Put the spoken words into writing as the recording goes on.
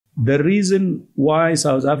The reason why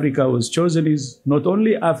South Africa was chosen is not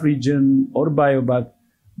only Afrigen or Biovac,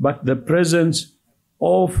 but the presence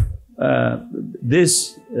of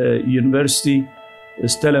this university,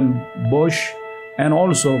 Stellenbosch, and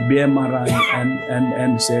also BMRI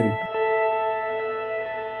and SERI.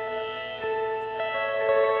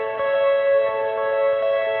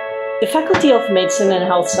 The Faculty of Medicine and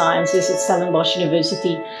Health Sciences at Stellenbosch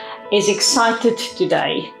University is excited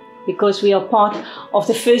today because we are part of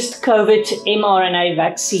the first COVID mRNA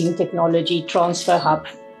vaccine technology transfer hub.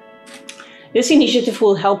 This initiative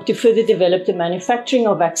will help to further develop the manufacturing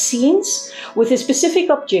of vaccines with a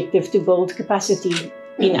specific objective to build capacity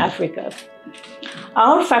in Africa.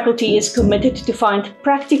 Our faculty is committed to find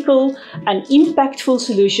practical and impactful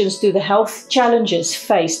solutions to the health challenges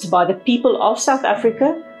faced by the people of South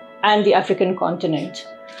Africa and the African continent.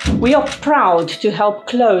 We are proud to help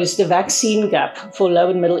close the vaccine gap for low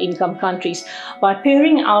and middle income countries by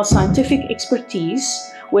pairing our scientific expertise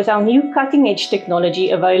with our new cutting-edge technology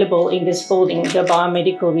available in this building, the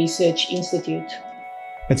Biomedical Research Institute.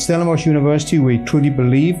 At Stellenbosch University, we truly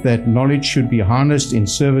believe that knowledge should be harnessed in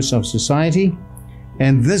service of society,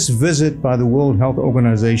 and this visit by the World Health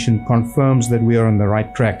Organization confirms that we are on the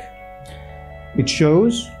right track. It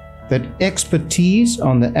shows that expertise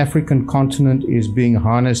on the African continent is being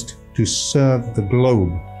harnessed to serve the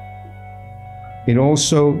globe. It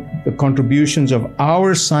also, the contributions of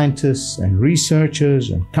our scientists and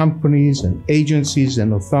researchers and companies and agencies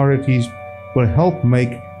and authorities will help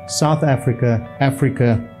make South Africa,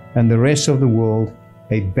 Africa, and the rest of the world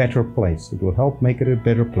a better place. It will help make it a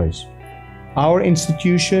better place. Our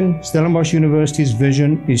institution, Stellenbosch University's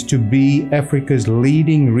vision is to be Africa's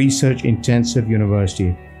leading research-intensive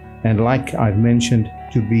university, and like I've mentioned,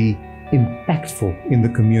 to be impactful in the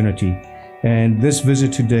community. And this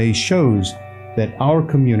visit today shows that our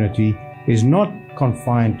community is not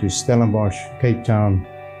confined to Stellenbosch, Cape Town,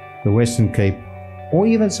 the Western Cape, or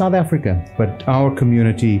even South Africa, but our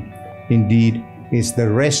community indeed is the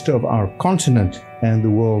rest of our continent and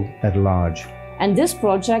the world at large. And this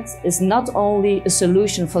project is not only a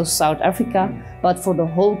solution for South Africa, but for the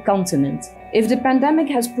whole continent. If the pandemic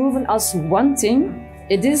has proven us one thing,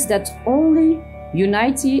 it is that only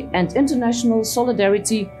unity and international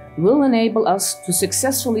solidarity will enable us to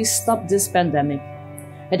successfully stop this pandemic.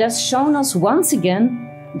 It has shown us once again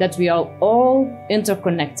that we are all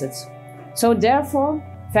interconnected. So therefore,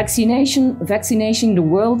 vaccinating the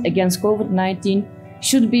world against COVID-19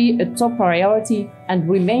 should be a top priority and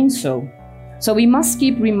remain so. So we must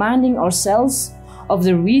keep reminding ourselves of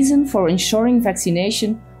the reason for ensuring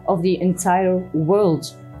vaccination of the entire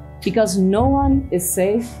world, because no one is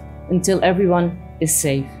safe until everyone is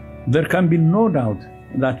safe. There can be no doubt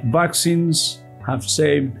that vaccines have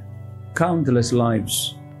saved countless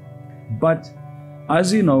lives. But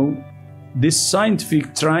as you know, this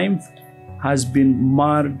scientific triumph has been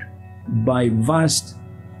marred by vast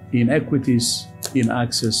inequities in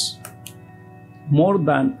access. More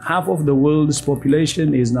than half of the world's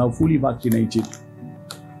population is now fully vaccinated.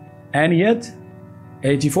 And yet,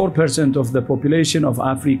 84% of the population of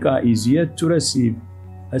Africa is yet to receive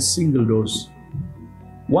a single dose.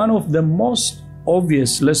 One of the most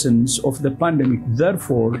obvious lessons of the pandemic,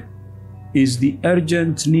 therefore, is the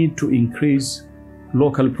urgent need to increase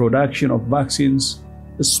local production of vaccines,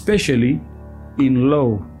 especially in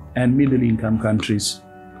low and middle income countries.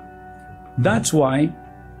 That's why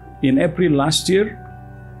in April last year,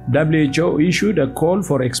 WHO issued a call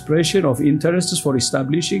for expression of interests for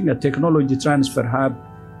establishing a technology transfer hub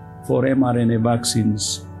for mRNA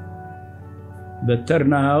vaccines. The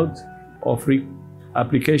turnout of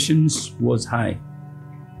applications was high,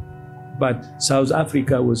 but South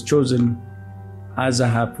Africa was chosen as a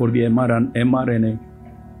hub for the mRNA.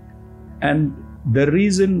 And the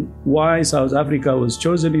reason why South Africa was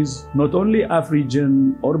chosen is not only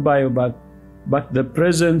Afrigen or Biovac, but the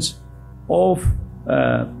presence of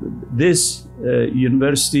this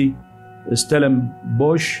university,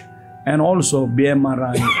 Stellenbosch, and also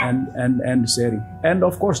BMRI and SERI, and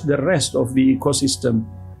of course the rest of the ecosystem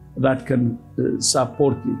that can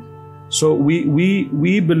support it. So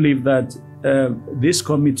we believe that this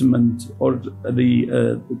commitment or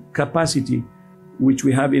the capacity which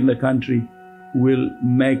we have in the country will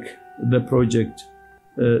make the project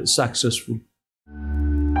successful.